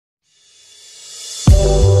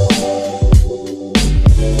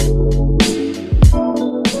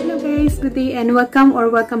good day and welcome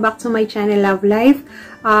back to my channel Love Life.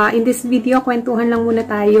 In this video, kwentuhan lang muna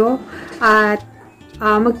tayo at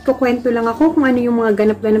magkukwento lang ako kung ano yung mga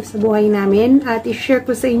ganap-ganap sa buhay namin at i-share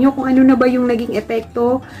ko sa inyo kung ano na ba yung naging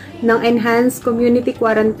epekto ng enhanced community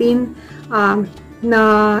quarantine na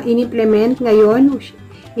in-implement ngayon.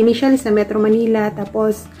 Initially sa Metro Manila,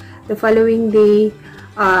 tapos the following day,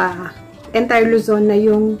 entire Luzon na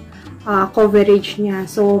yung coverage niya.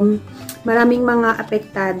 So, maraming mga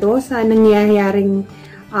apektado sa nangyayaring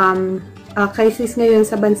crisis ngayon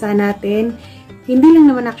sa bansa natin. Hindi lang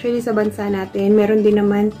naman actually sa bansa natin, meron din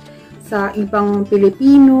naman sa ibang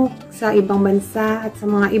Pilipino, sa ibang bansa, at sa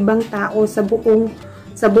mga ibang tao sa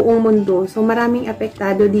buong mundo. So, maraming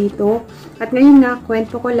apektado dito. At ngayon na,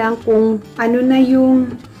 kwento ko lang kung ano na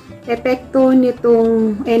yung epekto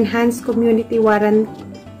nitong enhanced community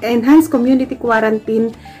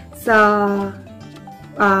quarantine sa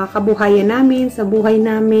kabuhayan namin, sa buhay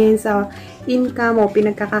namin, sa income o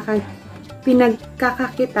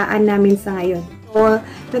pinagkakakitaan namin sa ngayon. So,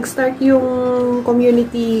 nag-start yung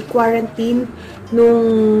community quarantine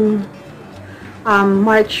nung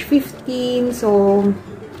March 15. So,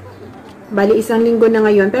 bali isang linggo na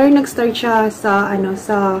ngayon. Pero nag-start siya sa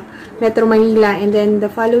Metro Manila, and then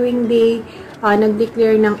the following day,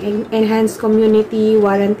 nag-declare ng enhanced community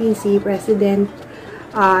quarantine si President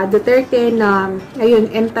Duterte na,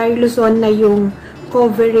 ayun, entire Luzon na yung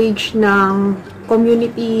coverage ng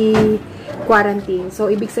community quarantine.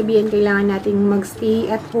 So, ibig sabihin, kailangan nating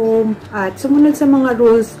mag-stay at home at sumunod sa mga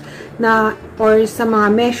rules na or sa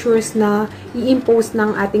mga measures na i-impose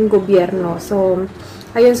ng ating gobyerno. So,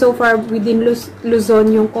 ayun, so far, within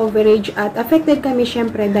Luzon yung coverage at affected kami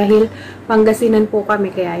syempre dahil Pangasinan po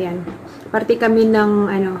kami, kaya yan.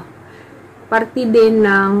 Parte din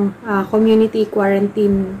ng community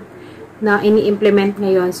quarantine na ini-implement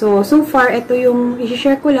ngayon. So far, ito yung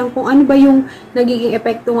i-share ko lang kung ano ba yung nagiging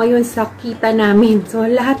epekto ngayon sa kita namin. So,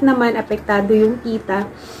 lahat naman apektado yung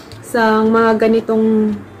kita sa mga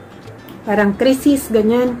ganitong parang krisis,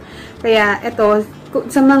 ganyan. Kaya, ito,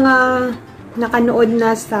 sa mga nakanood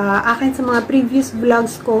na sa akin sa mga previous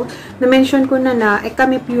vlogs ko, na-mention ko na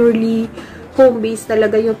kami purely home-based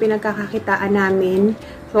talaga yung pinagkakakitaan namin.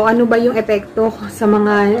 So, ano ba yung epekto sa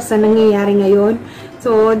nangyayari ngayon?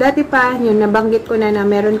 So, dati pa, yun, nabanggit ko na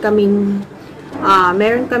meron kaming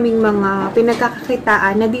mga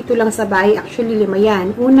pinagkakakitaan na dito lang sa bahay. Actually, 5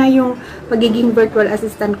 yan. Una, yung pagiging virtual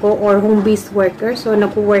assistant ko or home-based worker. So,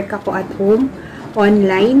 nag-work ako at home,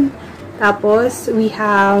 online. Tapos, we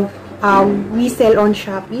sell on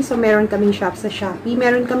Shopee. So, meron kaming shop sa Shopee.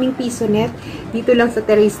 Meron kaming PisoNet dito lang sa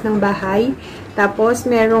terrace ng bahay. Tapos,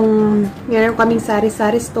 meron kaming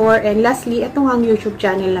sari-sari store. And lastly, ito nga ang YouTube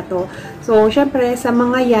channel na to. So, syempre, sa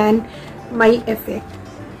mga yan, may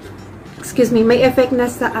effect na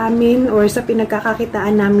sa amin or sa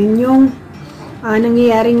pinagkakakitaan namin yung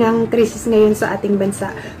nangyayari ng krisis ngayon sa ating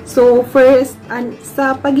bansa. So, first,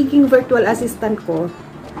 sa pagiging virtual assistant ko,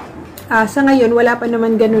 sa ngayon, wala pa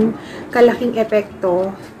naman ganun kalaking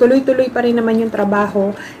epekto. Tuloy-tuloy pa rin naman yung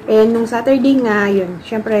trabaho. And nung Saturday nga, yun,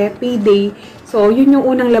 syempre, payday. So, yun yung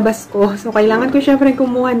unang labas ko. So, kailangan ko syempre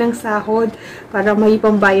kumuha ng sahod para may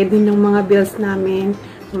pambayad din ng mga bills namin.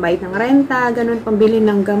 Pambayad ng renta, ganun, pambili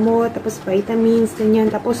ng gamot, tapos vitamins,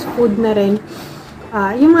 ganyan, tapos food na rin.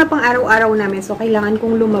 Yung mga pang-araw-araw namin. So, kailangan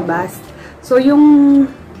kong lumabas. So,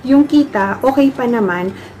 yung kita, okay pa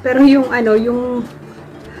naman. Pero yung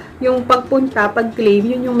pagpunta,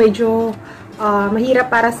 pag-claim, yun yung medyo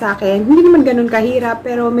mahirap para sa akin. Hindi naman ganun kahirap,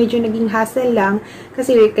 pero medyo naging hassle lang.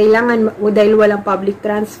 Kasi kailangan, dahil walang public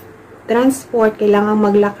transport, kailangan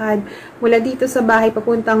maglakad mula dito sa bahay,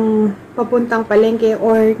 papuntang palengke,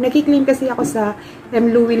 or nakiklaim kasi ako sa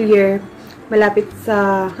M. Louvillier, malapit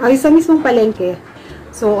sa mismong palengke.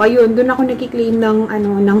 So, ayun, doon ako nakiklaim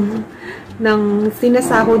ng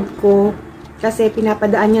sinasahod ko. Kasi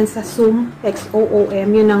pinapadaan yan sa Zoom,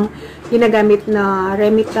 XOOM, yun ang ginagamit na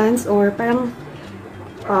remittance or parang,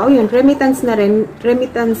 remittance na rin,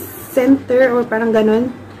 remittance center or parang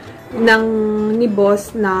ganun, ni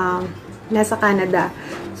boss na nasa Canada.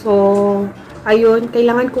 So, ayun,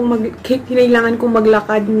 kailangan kong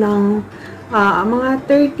maglakad ng mga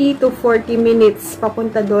 30 to 40 minutes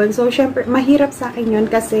papunta doon. So, syempre, mahirap sa akin yun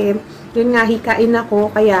kasi yun nga, hikain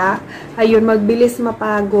ako, kaya ayun, magbilis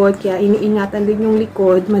mapagod, kaya iniingatan din yung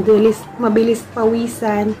likod, mabilis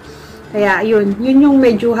pawisan, kaya yun yung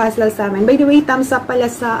medyo hassle sa amin. By the way, thumbs up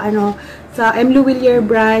pala sa M. Louvillier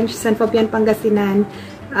branch, San Fabian, Pangasinan.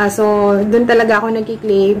 So, dun talaga ako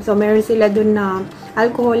nagki-claim. So, meron sila dun na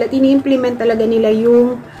alcohol at ini-implement talaga nila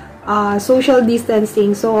yung social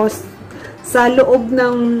distancing. So, sa loob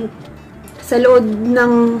ng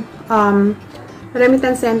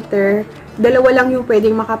remittance center, dalawa lang yung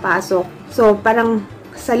pwedeng makapasok. So, parang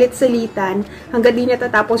salit-salitan, hanggang di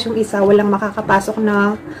natatapos yung isa, walang makakapasok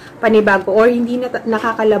na panibago or hindi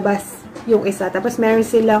nakakalabas yung isa. Tapos, meron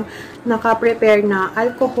silang naka-prepare na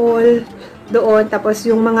alcohol doon. Tapos,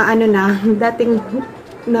 yung mga ano na, dating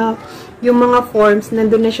na yung mga forms,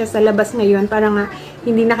 nandun na siya sa labas ngayon. Parang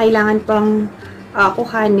hindi na kailangan pang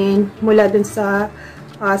kuhanin mula dun sa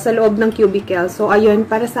loob ng cubicle. So, ayun,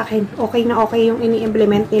 para sa akin, okay na okay yung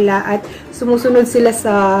ini-implement nila at sumusunod sila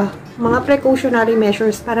sa mga precautionary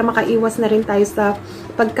measures para makaiwas na rin tayo sa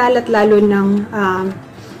pagkalat lalo ng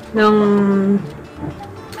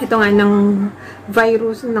ng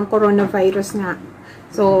virus, ng coronavirus nga.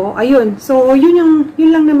 So, ayun. So, yun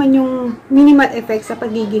lang naman yung minimal effect sa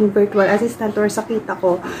pagiging virtual assistant or sa kita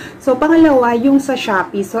ko. So, pangalawa, yung sa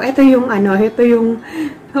Shopee. So, ito yung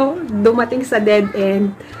dumating sa dead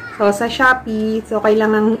end. So, sa Shopee, so,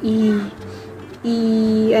 kailangan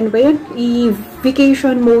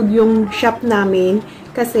i-vacation mode yung shop namin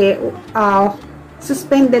kasi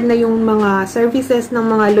suspended na yung mga services ng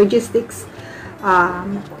mga logistics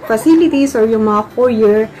facilities or yung mga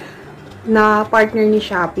courier na partner ni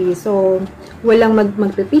Shopee. So, walang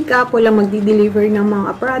magpipick up, walang magdi-deliver ng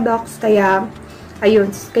mga products. Kaya,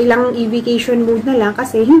 ayun, kailangang i-vacation mode na lang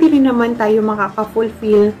kasi hindi rin naman tayo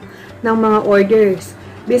makaka-fulfill ng mga orders.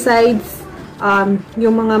 Besides,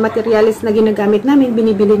 yung mga materials na ginagamit namin,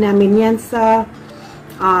 binibili namin yan sa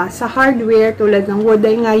hardware tulad ng wood.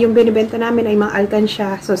 Dahil nga yung binibenta namin ay mga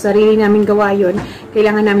alkansya. So, sarili namin gawa yun.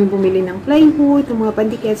 Kailangan namin bumili ng plywood, ng mga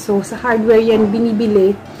pandikit. So, sa hardware yan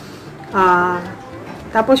binibili.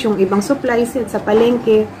 Tapos, yung ibang supplies sa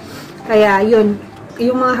palengke. Kaya, yun.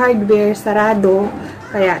 Yung mga hardware, sarado.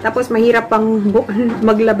 Kaya, tapos mahirap pang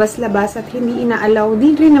maglabas-labas at hindi ina-allow.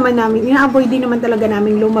 Di rin naman namin, ina-avoid din naman talaga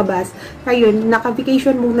namin lumabas. Kaya yun,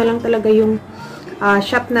 naka-vacation mode na lang talaga yung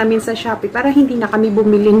shop namin sa Shopee para hindi na kami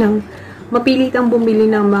mapilitang bumili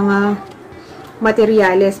ng mga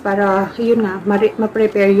materyales para, yun nga,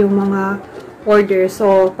 ma-prepare yung mga order.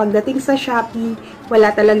 So, pagdating sa Shopee,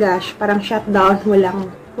 wala talaga, parang shutdown,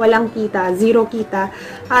 walang kita, zero kita.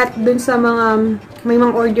 At dun sa may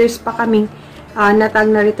mga orders pa kaming natag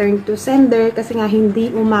na return to sender kasi nga hindi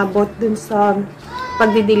umabot dun sa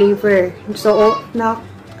pagdi-deliver. So,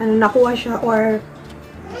 nakuha siya or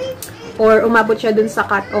umabot siya dun sa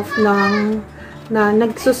cut-off na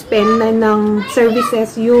nag-suspend na ng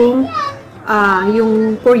services yung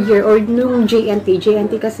courier or yung JNT.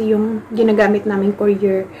 JNT kasi yung ginagamit namin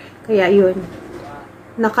courier. Kaya yun,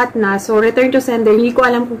 na-cut na. So, return to sender, hindi ko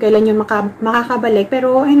alam kung kailan yun makakabalik.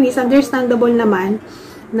 Pero anyways, understandable naman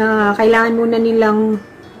na kailangan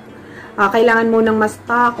munang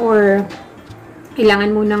ma-stock or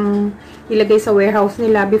kailangan munang ilagay sa warehouse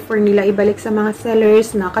nila before nila ibalik sa mga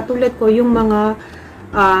sellers na katulad ko yung mga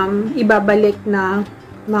ibabalik na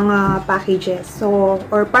mga packages. So,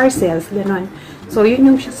 or parcels, gano'n. So, yun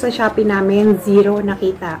yung sa Shopee namin, zero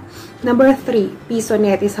nakita. Number 3, piso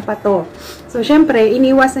net, isa pa to. So, syempre,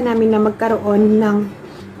 iniwasan namin na magkaroon ng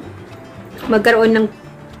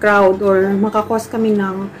crowd or makakos kami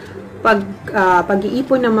ng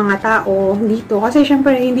pag-iipon ng mga tao dito. Kasi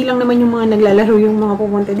syempre, hindi lang naman yung mga naglalaro yung mga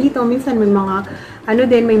pupunta dito. Minsan may mga,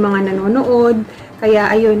 may mga nanonood. Kaya,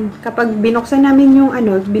 ayun, kapag binuksan namin yung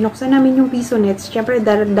piso nets, syempre,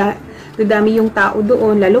 dadami yung tao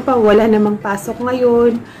doon. Lalo pa, wala namang pasok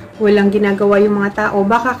ngayon. Walang ginagawa yung mga tao.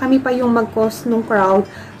 Baka kami pa yung mag-cause ng crowd.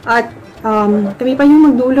 At, kami pa yung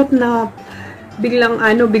magdulot na biglang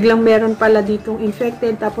meron pala ditong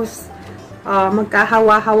infected. Tapos,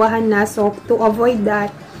 magkahawa-hawahan na. So, to avoid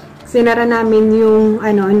that, sinara namin yung,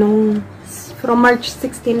 from March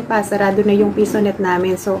 16 pa, sarado na yung piso net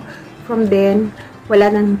namin. So, from then,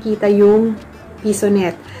 wala nang kita yung piso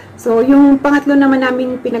net. So, yung pangatlo naman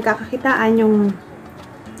namin pinagkakakitaan, yung,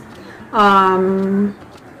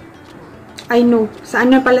 saan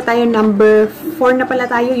na pala tayo, number 4 na pala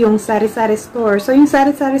tayo, yung sari-sari store. So, yung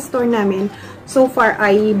sari-sari store namin, so far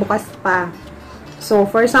ay bukas pa. So,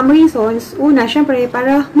 for some reasons, una, syempre,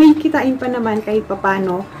 para may kitain pa naman kahit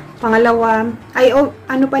papano. Pangalawa,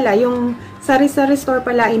 yung sari-sari store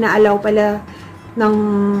pala, inaalaw pala ng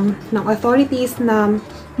authorities na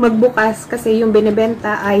magbukas kasi yung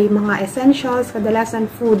binibenta ay mga essentials, kadalasan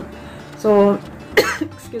food. So,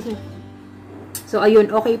 excuse me. So,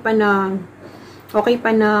 ayun, okay pa na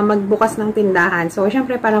magbukas ng tindahan. So,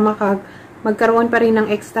 syempre, para magkaroon pa rin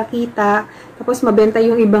ng extra kita, tapos mabenta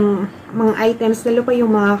yung ibang mga items, lalo pa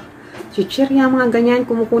yung mga chichirya, mga ganyan,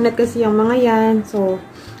 kumukunat kasi yung mga yan. So,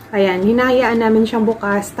 ayan, hinahayaan namin siyang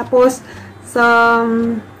bukas. Tapos,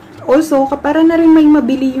 also, para na rin may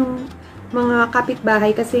mabili yung mga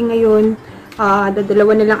kapitbahay kasi ngayon,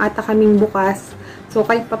 dadalawa na lang ata kaming bukas. So,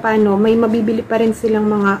 kahit papano, may mabibili pa rin silang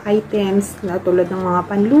mga items na tulad ng mga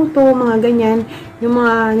panluto, mga ganyan. Yung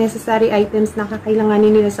mga necessary items na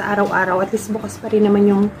kakailanganin nila sa araw-araw. At least bukas pa rin naman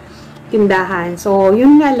yung tindahan. So,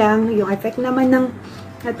 yun nga lang, yung effect naman ng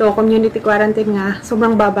community quarantine nga,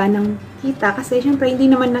 sobrang baba ng kita. Kasi, syempre, hindi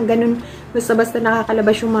naman na ganun basta-basta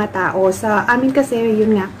nakakalabas yung mga tao. Sa amin kasi,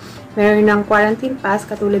 yun nga, meron ng quarantine pass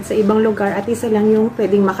katulad sa ibang lugar at isa lang yung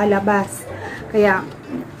pwedeng makalabas. Kaya,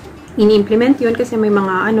 ini-implement yun kasi may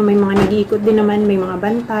mga may mga nag-iikot din naman, may mga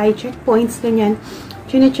bantay, checkpoints, ganyan.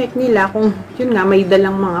 Chine-check nila kung yun nga may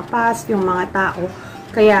dalang mga pass yung mga tao.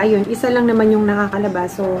 Kaya ayun, isa lang naman yung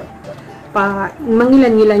nakakalabas. So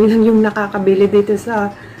mangilan-ngilan lang yung nakakabili dito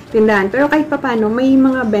sa tindahan. Pero kahit papaano, may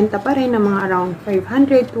mga benta pa rin na mga around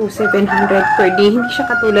 500 to 700 per day. Hindi siya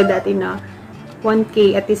katulad dati na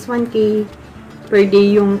 1K, at least 1K per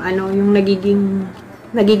day yung yung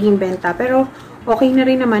nagiging benta. Pero okay na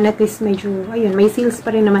rin naman, at least medyo, ayun, may sales pa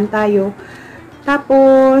rin naman tayo.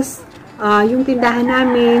 Tapos, yung tindahan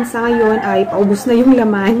namin sa ngayon ay paubos na yung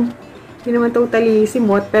laman. Hindi naman totally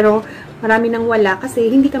simot, pero marami nang wala kasi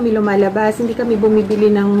hindi kami lumalabas, hindi kami bumibili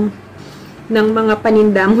ng mga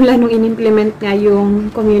paninda mula nung in-implement nga yung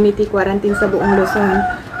community quarantine sa buong Luzon.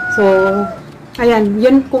 So, ayan,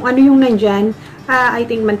 yun kung ano yung nandyan. I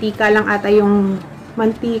think mantika lang ata yung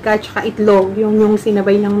mantika tsaka itlog, yung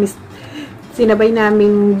sinabay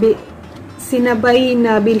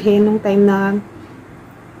na bilhin nung time na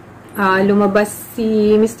lumabas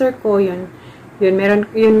si Mr. Ko, yun meron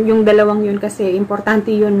yung dalawang yun kasi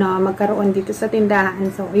importante yun na magkaroon dito sa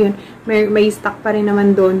tindahan. So yun, may stock pa rin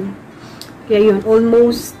naman doon. Kaya yun,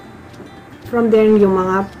 almost from there yung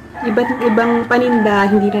mga ibang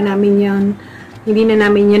paninda hindi na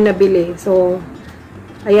namin yan nabili. So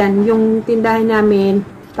ayan, yung tindahan namin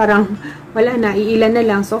parang wala na, iilan na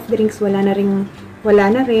lang, soft drinks, wala na rin,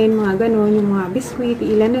 mga ganun, yung mga biskuit,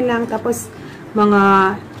 iilan na lang, tapos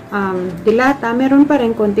mga dilata, meron pa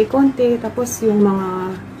rin konti-konti, tapos yung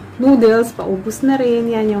mga noodles, paubos na rin,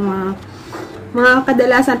 yan, yung mga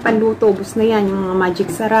kadalasan panluto, ubos na yan, yung mga magic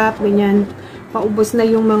sarap, ganyan, paubos na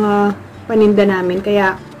yung mga paninda namin,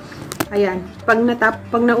 kaya, ayan, pag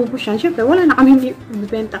naubos yan, syempre, wala na kami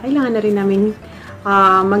bibenta, kailangan na rin namin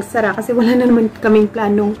magsara, kasi wala na naman kaming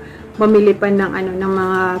planong mamili pa ng ng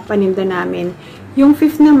mga paninda namin. Yung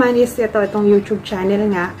fifth naman is itong YouTube channel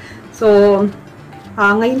nga. So,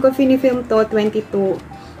 ngayon ko finifilm to, 22.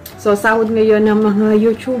 So, sahod ngayon ng mga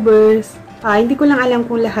YouTubers. Hindi ko lang alam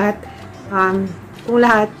kung lahat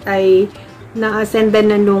ay na-sendan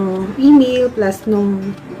na nung email plus nung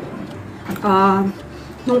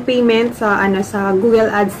payment sa Google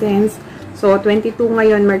AdSense. So, 22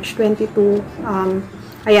 ngayon, March 22.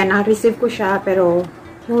 Ayan, na-receive ko siya, pero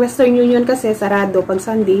yung Western Union kasi sarado pag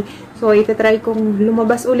Sunday. So, itatry kong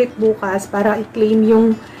lumabas ulit bukas para i-claim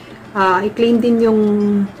din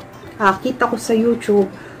yung kita ko sa YouTube.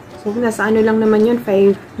 So, nasa lang naman yun,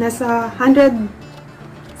 nasa $106.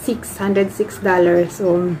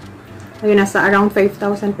 So, ayun, nasa around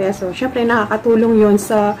 5,000 pesos. Syempre, nakakatulong yun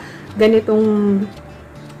sa ganitong,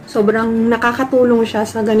 sobrang nakakatulong siya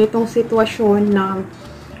sa ganitong sitwasyon na,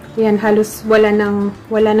 yan, halos wala nang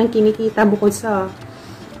kinikita bukod sa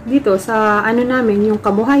dito sa namin, yung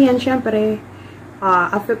Kabuhayan, syempre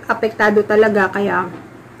apektado talaga, kaya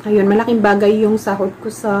ayun, malaking bagay yung sahod ko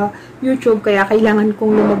sa YouTube, kaya kailangan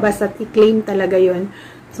kong lumabas at i-claim talaga yun.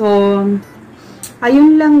 So,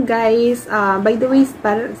 ayun lang guys. By the way,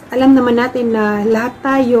 alam naman natin na lahat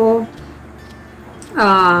tayo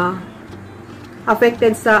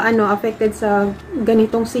affected sa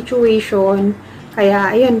ganitong situation.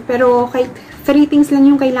 Kaya ayun, pero kahit 3 things lang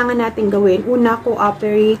yung kailangan natin gawin. Una,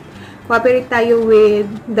 cooperate tayo with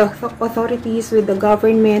the authorities, with the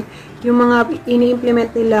government, yung mga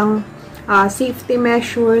ini-implement nilang safety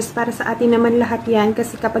measures para sa atin naman lahat yan,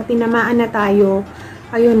 kasi kapag tinamaan na tayo,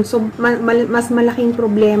 ayun, so mas malaking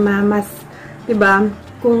problema, mas, diba,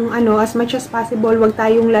 kung as much as possible, wag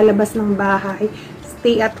tayong lalabas ng bahay,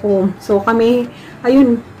 stay at home. So kami,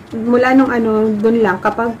 ayun, mula nung dun lang,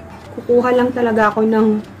 kapag kukuha lang talaga ako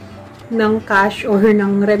ng cash or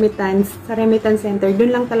ng remittance sa remittance center,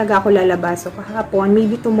 dun lang talaga ako lalabas. So, kahapon,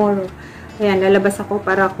 maybe tomorrow, ayan, lalabas ako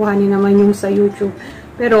para kuhanin naman yung sa YouTube.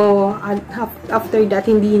 Pero, after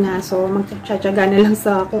that, hindi na. So, magtsatsaga na lang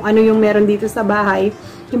sa kung ano yung meron dito sa bahay.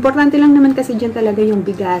 Importante lang naman kasi dyan talaga yung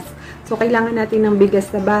bigas. So, kailangan natin ng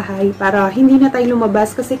bigas sa bahay para hindi na tayo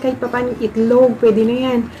lumabas. Kasi kahit pa paano itlog, pwede na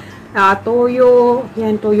yan. Toyo,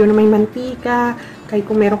 yan, toyo na may mantika. Kahit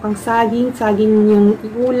kung meron kang saging yung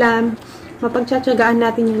iulam, mapagtsatsagaan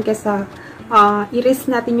natin yan kesa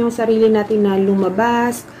i-risk natin yung sarili natin na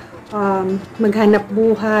lumabas, maghanap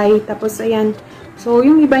buhay, tapos ayan. So,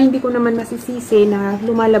 yung iba hindi ko naman masisisi na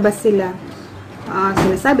lumalabas sila.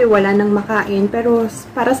 Sinasabi, wala nang makain. Pero,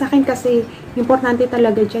 para sa akin kasi, importante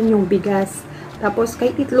talaga dyan yung bigas. Tapos,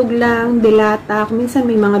 kahit itlog lang, delata, minsan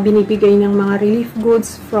may mga binibigay ng mga relief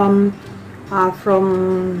goods from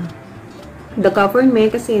the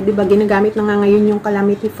government. Kasi, di ba, ginagamit na nga ngayon yung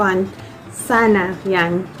calamity fund. Sana,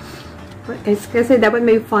 yan. Kasi dapat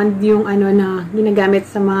may fund yung na ginagamit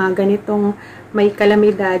sa mga ganitong may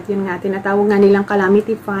kalamidad. Yun nga, tinatawag nga nilang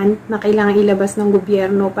calamity fund na kailangan ilabas ng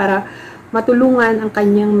gobyerno para matulungan ang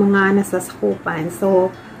kanyang mga nasasakupan.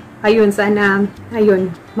 So, ayun, sana,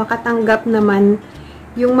 ayun, makatanggap naman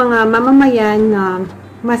yung mga mamamayan na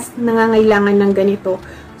mas nangangailangan ng ganito.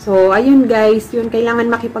 So, ayun guys, yun, kailangan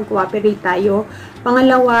makipag-cooperate tayo.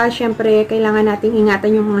 Pangalawa, syempre, kailangan nating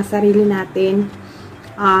ingatan yung mga sarili natin.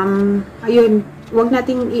 Ayun, huwag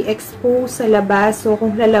nating i-expose sa labas. So,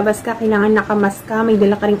 kung lalabas ka, kailangan nakamask ka, may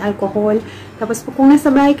dala ka ring alcohol. Tapos, kung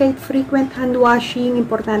nasa bahay, kahit frequent hand washing,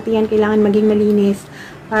 importante yan, kailangan maging malinis.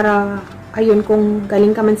 Para, ayun, kung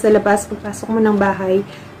galing ka man sa labas, pagpasok mo ng bahay,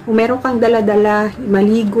 kung meron kang dala-dala,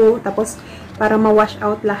 maligo, tapos, para ma-wash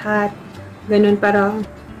out lahat. Ganun, para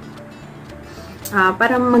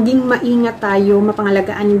maging maingat tayo,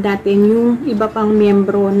 mapangalagaan natin yung iba pang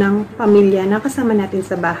miyembro ng pamilya na kasama natin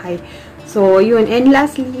sa bahay. So, yun. And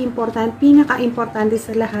lastly, pinaka-importante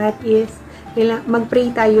sa lahat is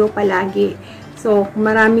mag-pray tayo palagi. So,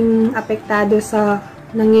 maraming apektado sa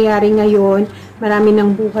nangyayari ngayon, marami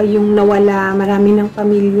ng buhay yung nawala, marami ng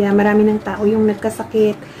pamilya, marami ng tao yung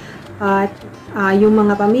nagkasakit, at yung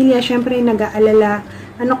mga pamilya, syempre, nag-aalala.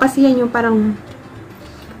 Ano kasi yan, yung parang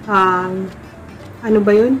ano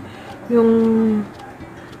ba yun? Yung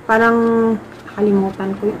parang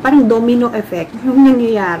nakalimutan ko. Parang domino effect yung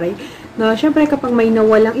nangyayari. No, syempre kapag may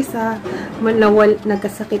nawalang isa,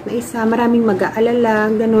 nagkasakit na isa, maraming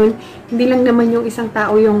mag-aalala, ganun. Hindi lang naman yung isang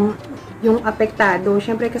tao yung apektado.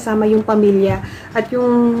 Syempre kasama yung pamilya at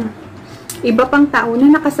yung iba pang tao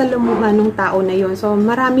na nakasalamuhan ng tao na yun. So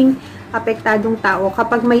maraming apektadong tao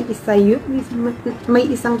kapag may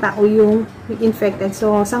isang tao yung infected.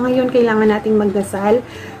 So, sa ngayon, kailangan nating magdasal.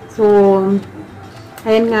 So,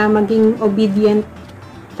 ayan nga, maging obedient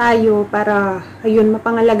tayo para, ayun,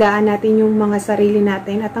 mapangalagaan natin yung mga sarili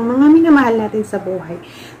natin at ang mga minamahal natin sa buhay.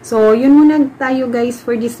 So, yun muna tayo guys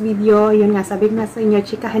for this video. Yun nga, sabi nga sa inyo,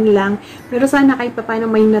 chikahan lang. Pero sana kahit pa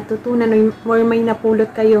paano may natutunan or may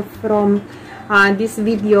napulot kayo from this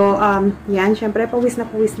video. Yan, syempre pawis na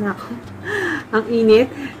ako. Ang init.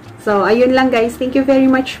 So, ayun lang guys. Thank you very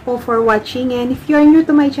much po for watching. And if you're new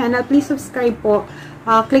to my channel, please subscribe po.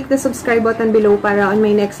 Click the subscribe button below para on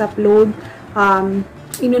my next upload,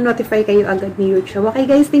 ino-notify kayo agad ni YouTube. Okay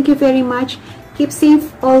guys, thank you very much. Keep safe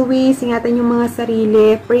always. Ingatan yung mga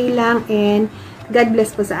sarili. Pray lang and God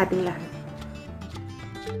bless po sa ating lahat.